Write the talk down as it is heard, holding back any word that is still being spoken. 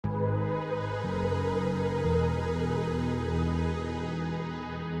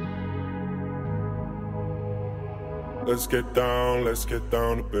Let's get down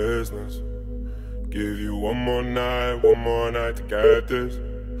to business. Give you one more night to get this.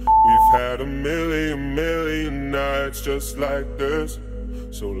 We've had a million nights just like this.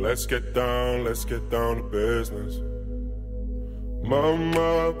 So let's get down to business.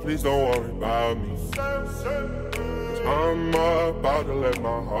 Mama, please don't worry about me, 'cause I'm about to let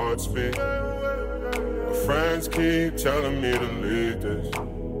my heart speak. My friends keep telling me to leave this.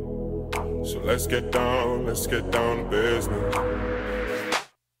 So let's get down to business.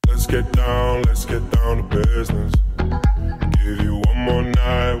 Let's get down to business. Give you one more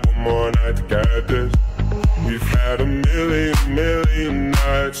night to get this. We've had a million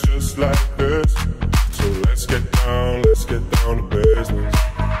nights just like this. So let's get down to business.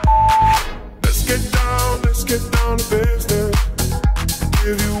 Let's get down to business.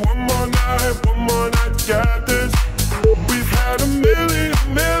 Give you one more night to get this. We've had a million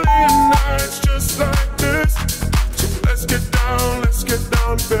nights just like this. So let's get down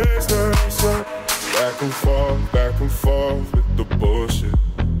to business. Back and forth with the bullshit.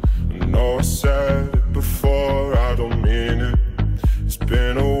 I know I said it before, I don't mean it. It's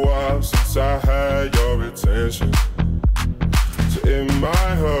been a while since I had your attention, so it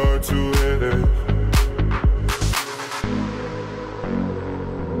might hurt to hit it.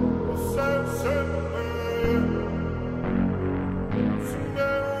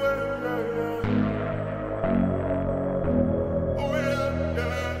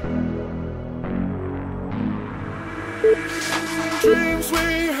 Dreams we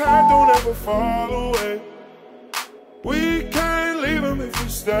had don't ever fall away. We can't leave them if we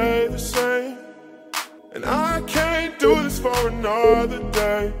stay the same. And I can't do this for another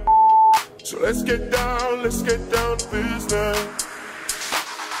day. So let's get down to business.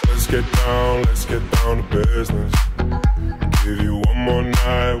 Let's get down to business. Give you one more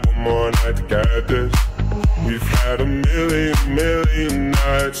night to get this. We've had a million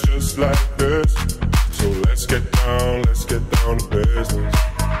nights just like this. So let's get down to business.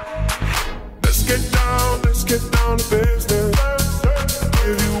 Let's get down to business.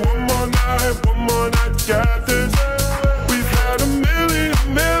 Give you one more night to get this. We've had a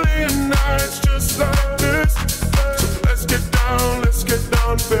million nights just like this. So let's get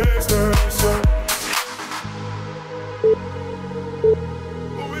down to business.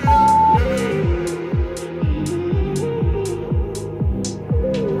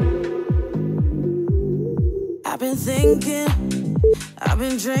 I've been thinking, I've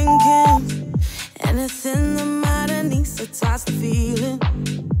been drinking, anything the matter needs to touch the feeling.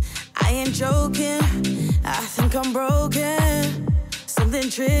 I ain't joking, I think I'm broken. Something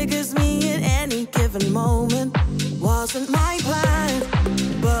triggers me at any given moment. Wasn't my plan,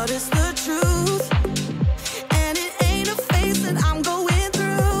 but it's the truth. And it ain't a phase that I'm going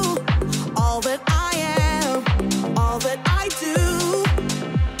through. All that I am, all that I do,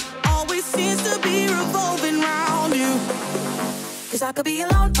 always seems to be revolving around you. 'Cause I could be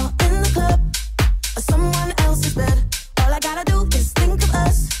alone or in the club, or someone else's bed. All I gotta do is think of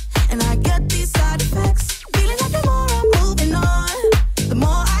us, and I get these side effects. Feeling like the more I'm moving on, the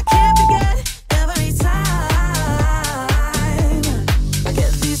more I can't forget. Every time I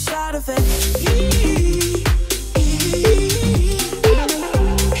get these side effects.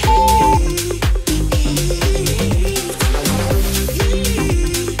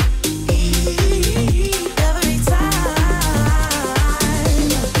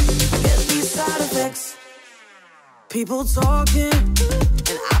 People talking,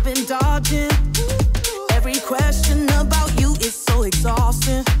 and I've been dodging. Every question about you is so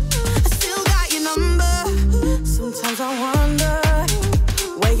exhausting. I still got your number. Sometimes I wonder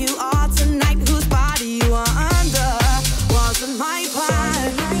where you are tonight, whose body you are under. Wasn't my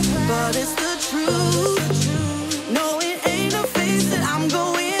plan, but it's the truth. No, it ain't a phase that I'm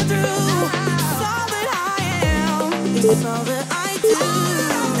going through. It's all that I am, it's all that I do.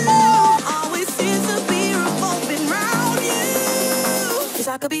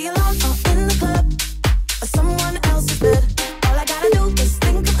 I could be alone or in the club, or someone else's bed. All I gotta do is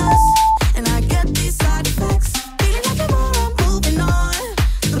think of us, and I get these side effects. Feeling like the more I'm moving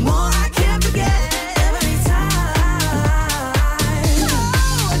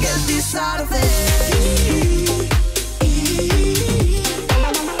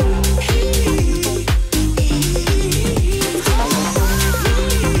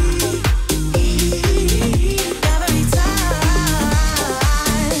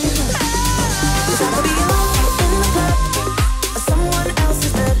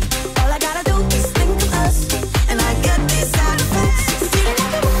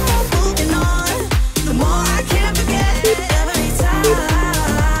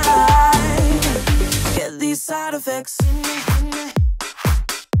effects.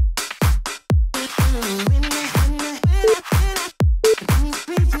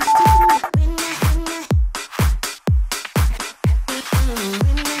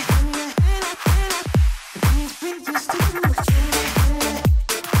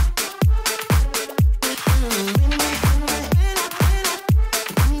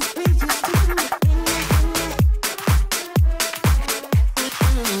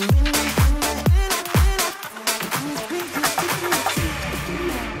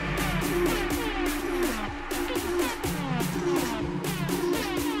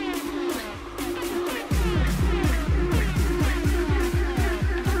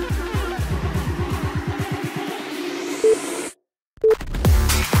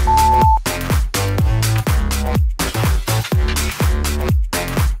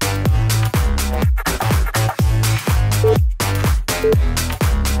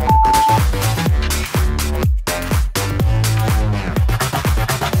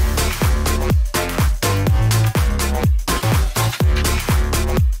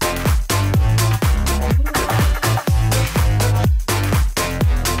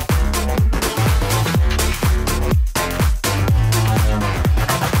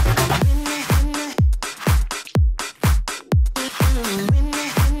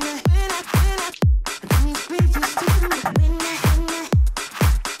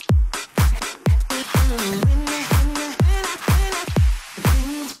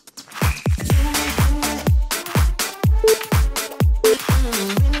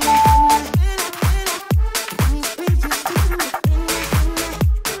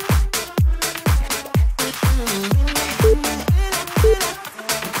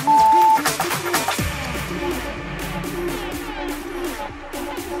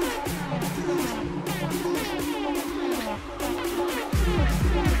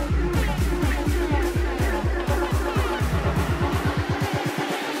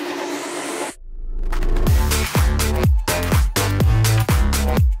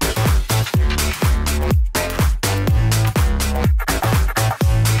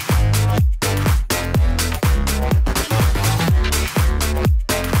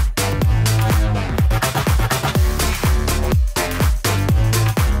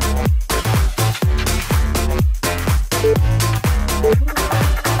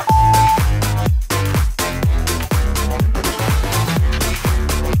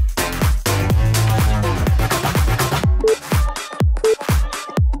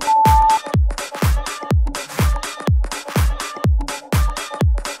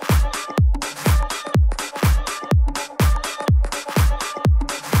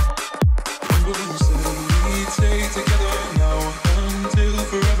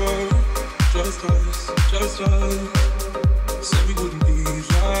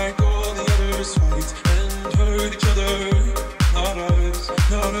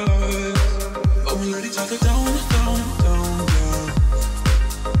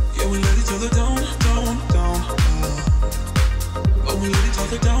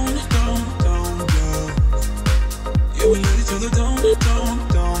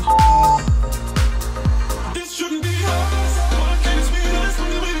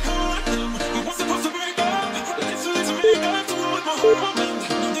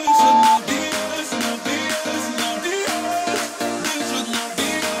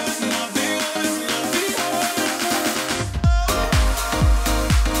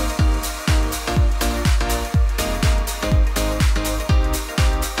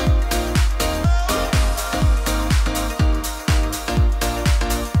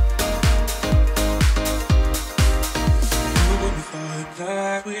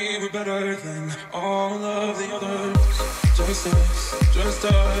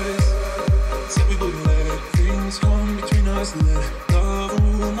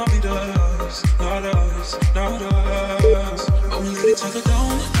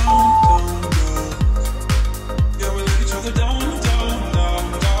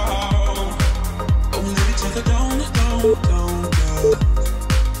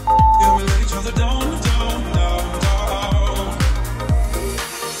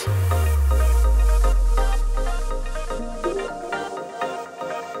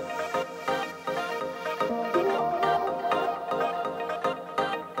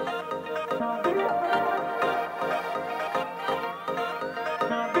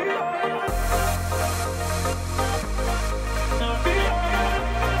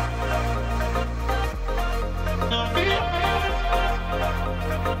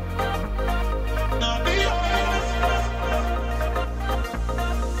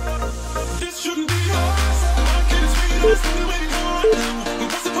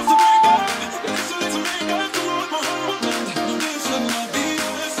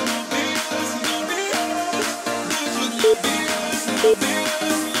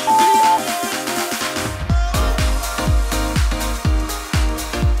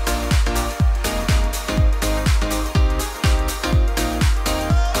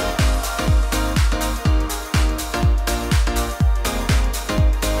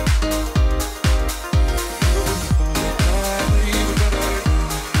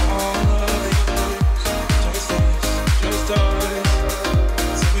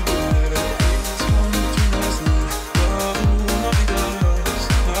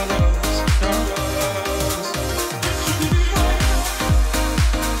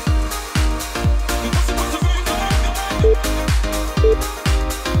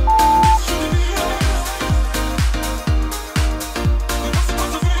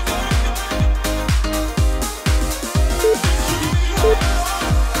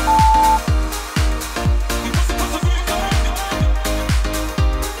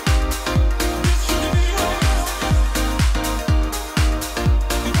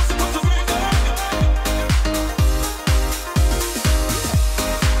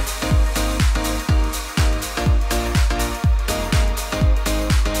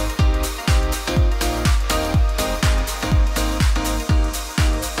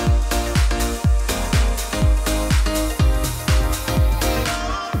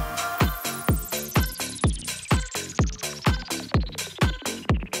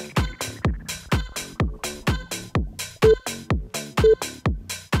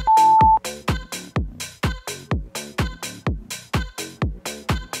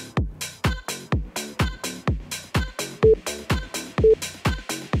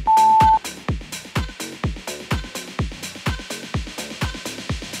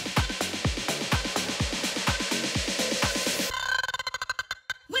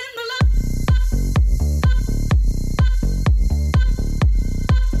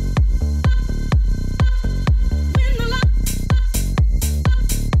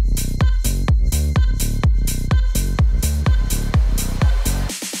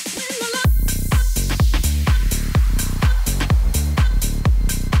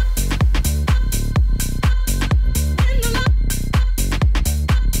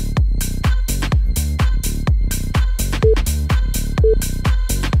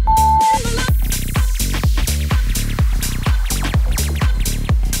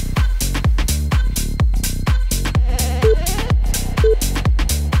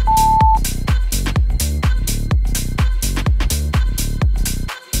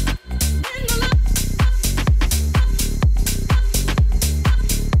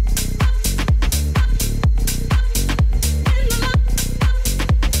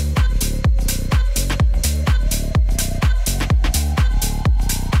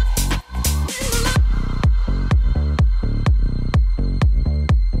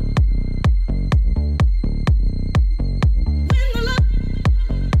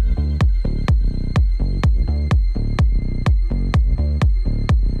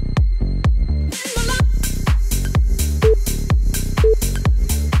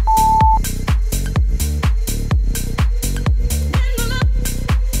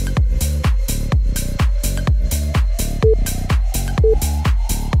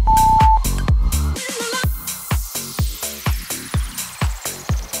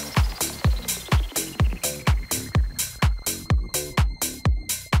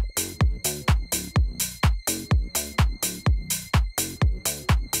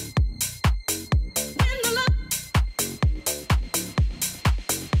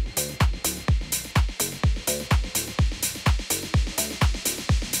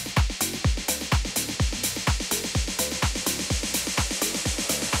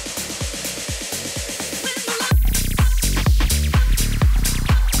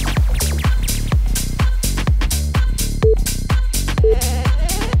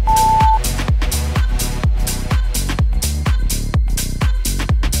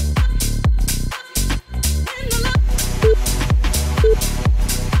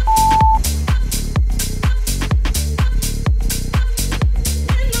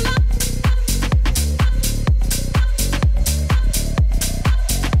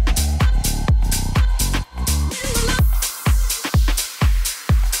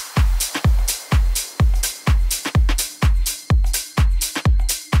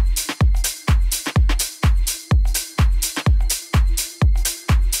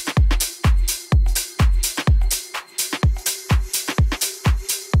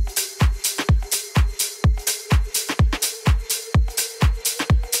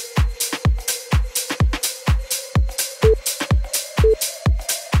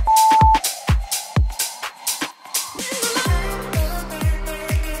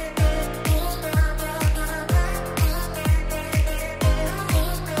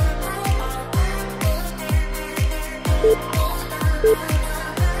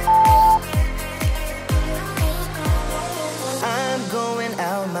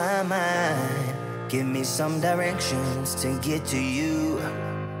 some directions to get to you.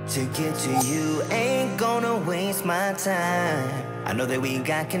 To get to you, ain't gonna waste my time. I know that we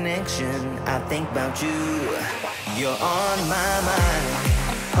got connection, I think about you. You're on my mind,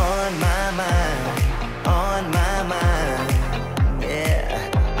 on my mind, on my mind. Yeah,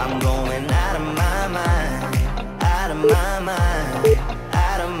 I'm going out of my mind, out of my mind,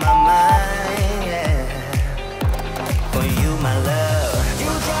 out of my mind, yeah. For you, my love, you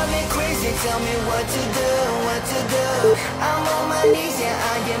drive me crazy, tell me what to do, what to do. I'm on my knees, yeah,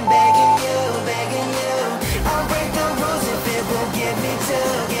 I am begging you, begging you. I'll break the rules if it will get me to,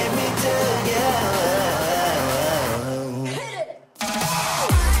 yeah.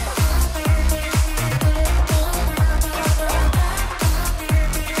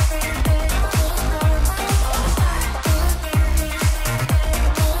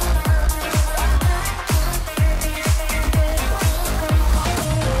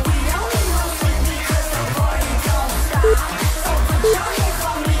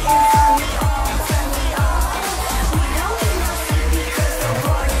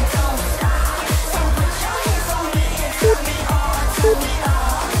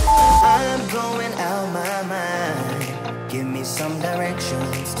 Some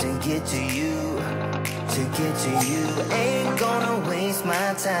directions to get to you, to get to you. Ain't gonna waste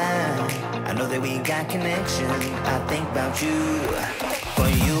my time. I know that we got connection, I think about you. For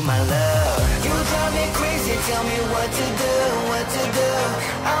you, my love, you drive me crazy, tell me what to do, what to do.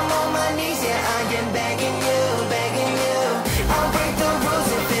 I'm on my knees, yeah, I am begging you, begging you. I'll break the rules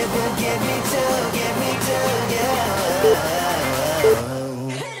if it will get me to, yeah.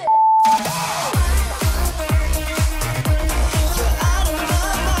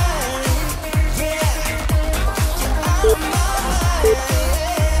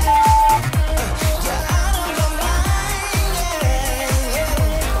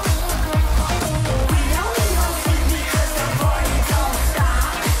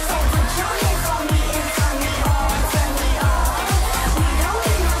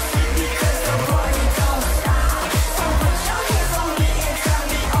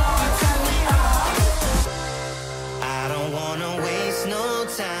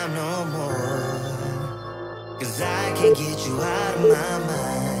 Can't get you out of my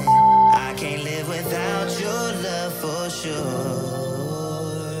mind. I can't live without your love for sure.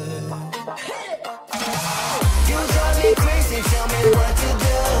 You drive me crazy, tell me what to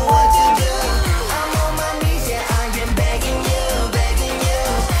do, what to do. I'm on my knees, yeah, I am begging you, begging you.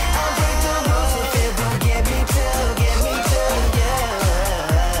 I'll break the rules if it will get me to, yeah.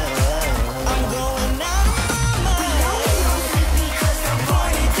 I'm going out of my mind. We know we don't sleep because the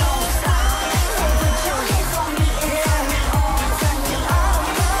party don't stop. So put your hands on me.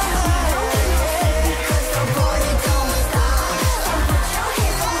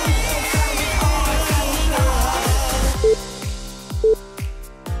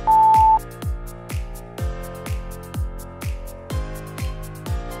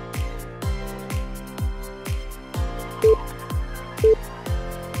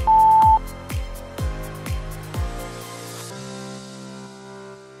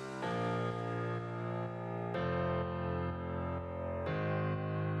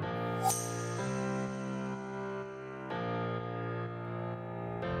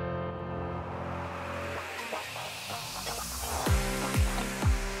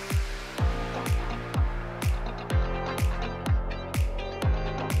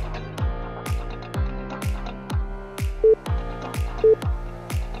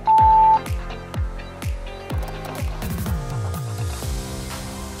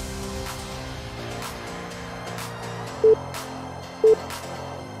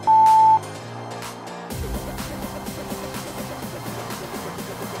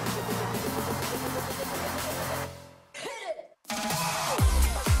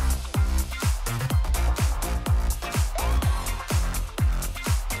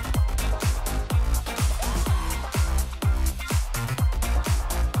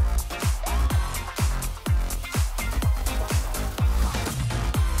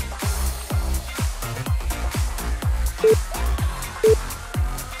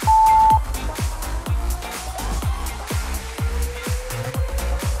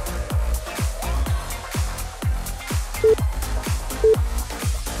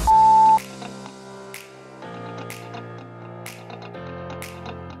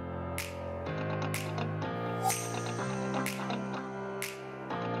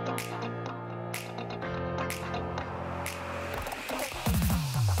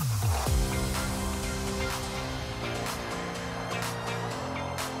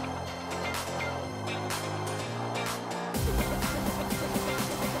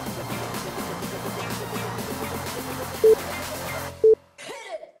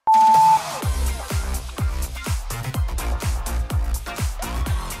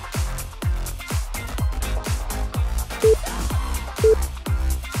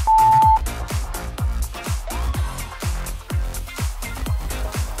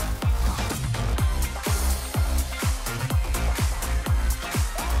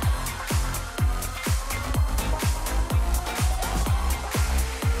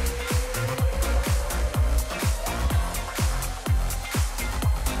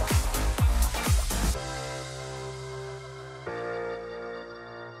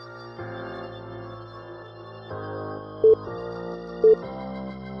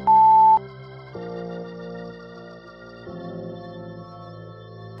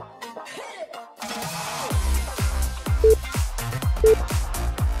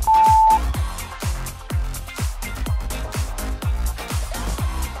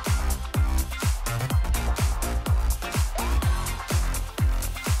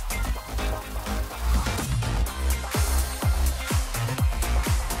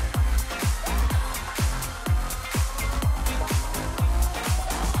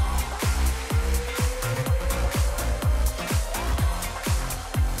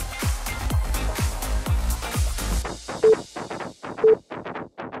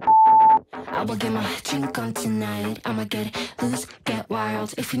 will get my drink on tonight. I'ma get loose, get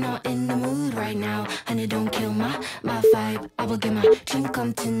wild. If you're not in the mood right now, honey, don't kill my vibe. I will get my drink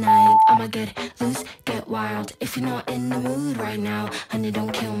on tonight. I'ma get loose, get wild. If you're not in the mood right now, honey,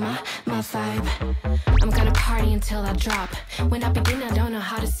 don't kill my vibe. I'm gonna party until I drop. When I begin, I don't know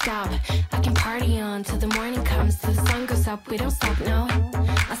how to stop. I can party on till the morning comes, till the sun goes up. We don't stop, no.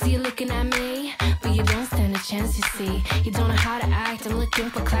 I see you looking at me, but you don't stand a chance, you see. You don't know how to act. I'm looking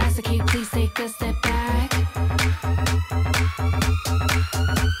for class. Can you please take a step back?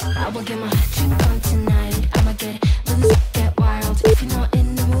 I will get my drink on tonight. I'ma get loose, get wild. If you're not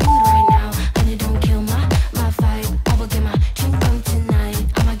in the mood right now, honey, don't kill my vibe. I will get my drink on tonight.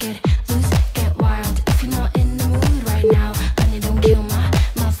 I'ma get loose, get wild. If you're not in the mood right now, honey, don't kill my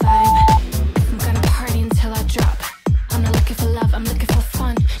vibe. I'm gonna party until I drop. I'm not looking for love, I'm looking for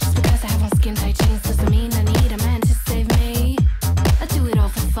fun. Just because I have on skin tight jeans doesn't mean I need a man to save me. I do it all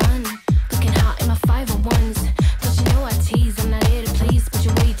for fun, looking hot in my 501s. Don't you know I tease, I'm not here to please, but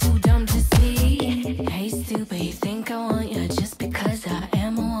you're way too dumb to see. Hey stupid, you think I want you just because I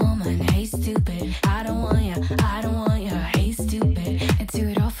am a woman. Hey stupid, I don't want you, I don't want you. Hey stupid, I do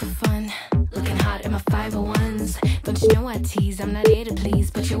it all for fun, looking hot in my 501s. Don't you know I tease, I'm not here to please,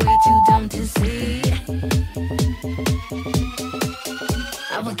 but you're way too dumb to see.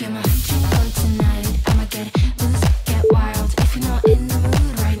 I will get my drink on tonight. I'ma get loose, get wild. If you're not in the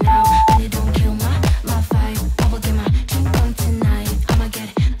mood right now, honey, don't kill my vibe. I will get my drink on tonight. I'ma get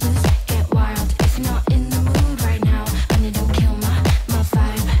loose, get wild. If you're not in the mood right now, honey, don't kill my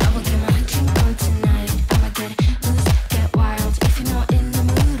vibe. I will get my drink on tonight. I'ma get loose, get wild. If you're not in the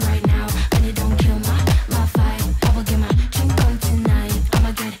mood right now, honey, don't kill my vibe. I will get my drink on tonight.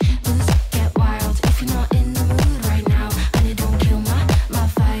 I'ma get loose, get wild. If you're not in the mood right now, honey, don't kill my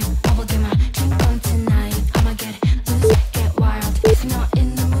vibe. I will get my drink on tonight. I'ma get loose, get wild. If you're not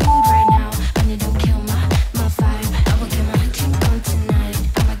in the mood right now, honey, don't kill my vibe. I will get my drink on tonight.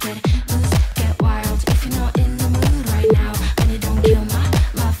 I'ma get loose, get wild. If you're not in the mood right now, honey, don't kill my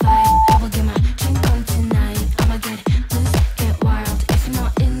vibe. I will get my drink on tonight. I'ma get loose, get wild. If you're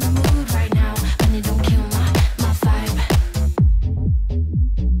not in the mood right now, honey, don't kill my vibe.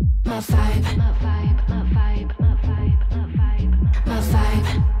 My vibe, my vibe, my vibe, my vibe, my vibe, my vibe.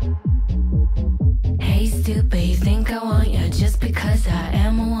 Hey stupid, you think I want you just because I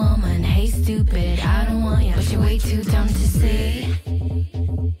am a woman. Hey stupid, I don't want you, but you're way too dumb to see.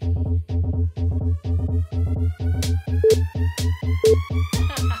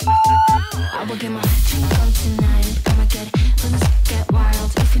 I will get my drink on tonight. I'ma get loose, get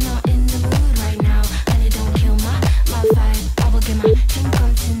wild. If you're not in the mood right now, honey, don't kill my vibe. I will get my drink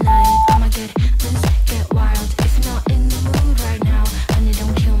on tonight. I'ma get loose, get wild. If you're not in the mood right now, honey,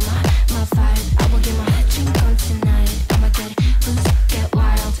 don't kill my vibe. I will get my drink on tonight. I'ma get loose, get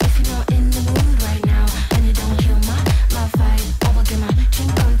wild. If you're not in the mood right now, honey, don't kill my vibe. I will get my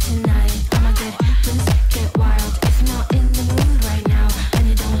drink on tonight. I'ma get loose, get wild. If you're not in the mood right now,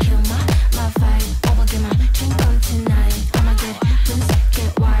 honey, don't kill my vibe. I will get my drink on tonight. I'ma get loose,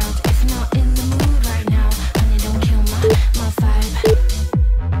 get wild. If you're not in the mood right now, honey, don't kill my vibe.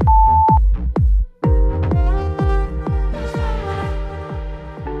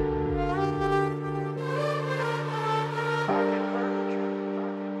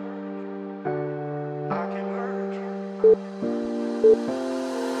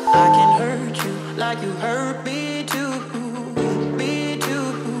 I can hurt you like you hurt me too, me too.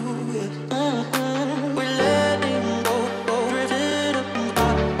 We're letting go, drifting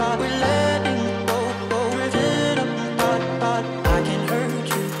apart. We're letting go, drifting apart. I can hurt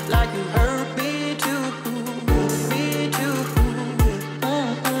you like you hurt me too, me too.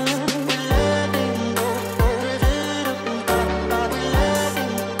 We're letting go, drifting apart. We're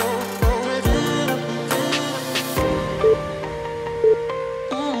letting go, drifting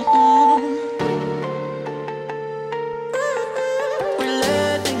apart.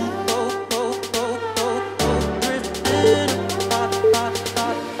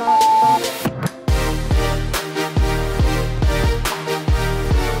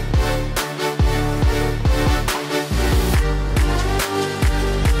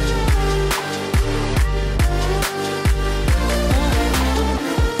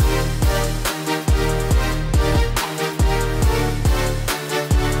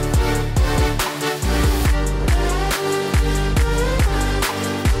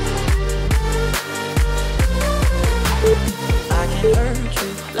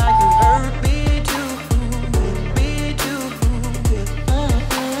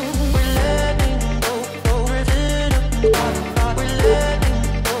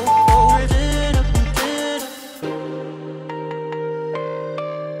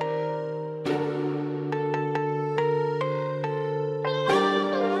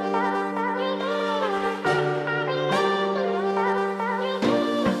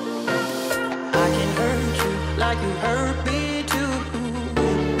 you hurt me too,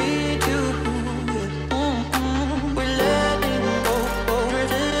 me too. We're letting go, we're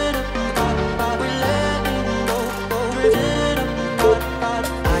letting go, we're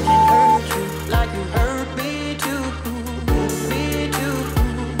I can hurt you like you hurt me too, me too.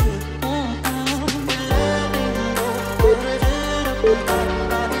 We're letting go, we're letting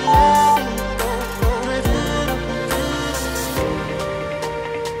go,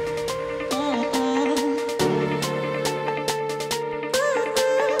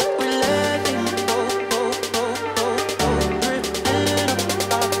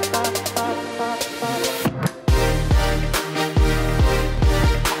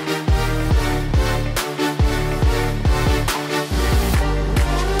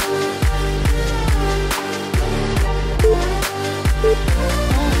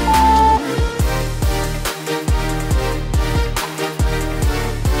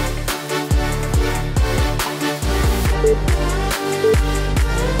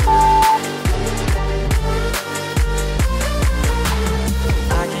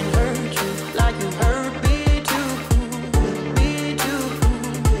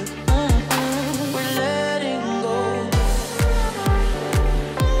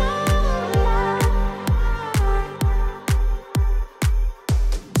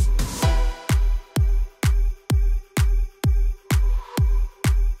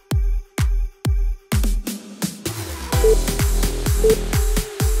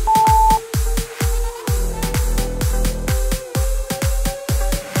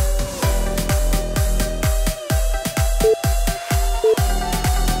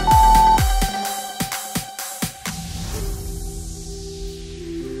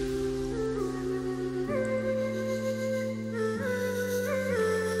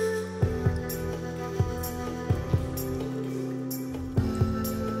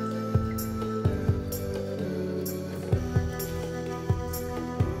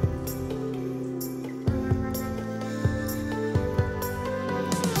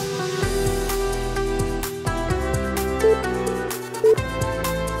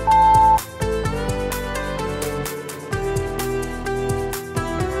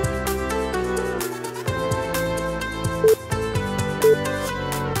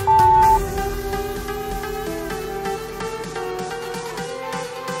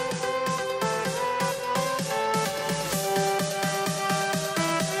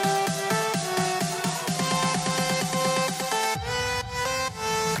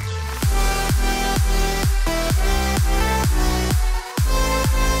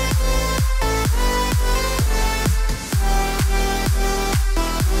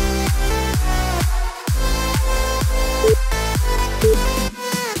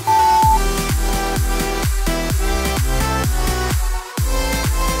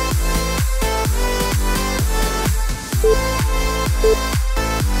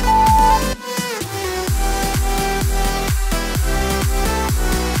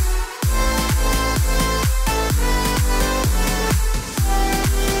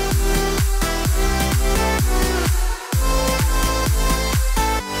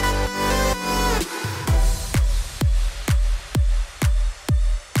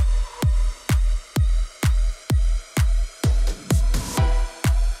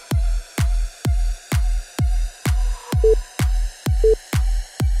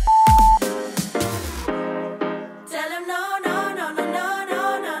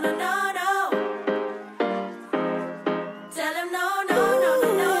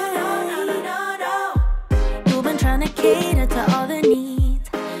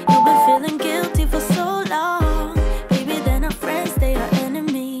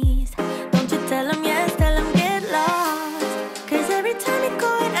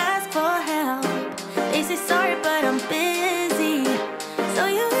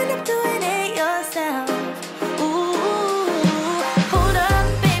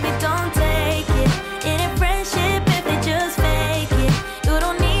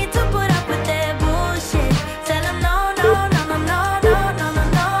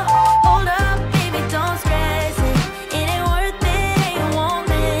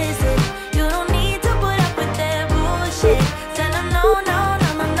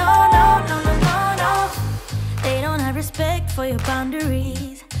 for your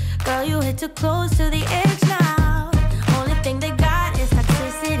boundaries. Girl, you hit too close to the edge.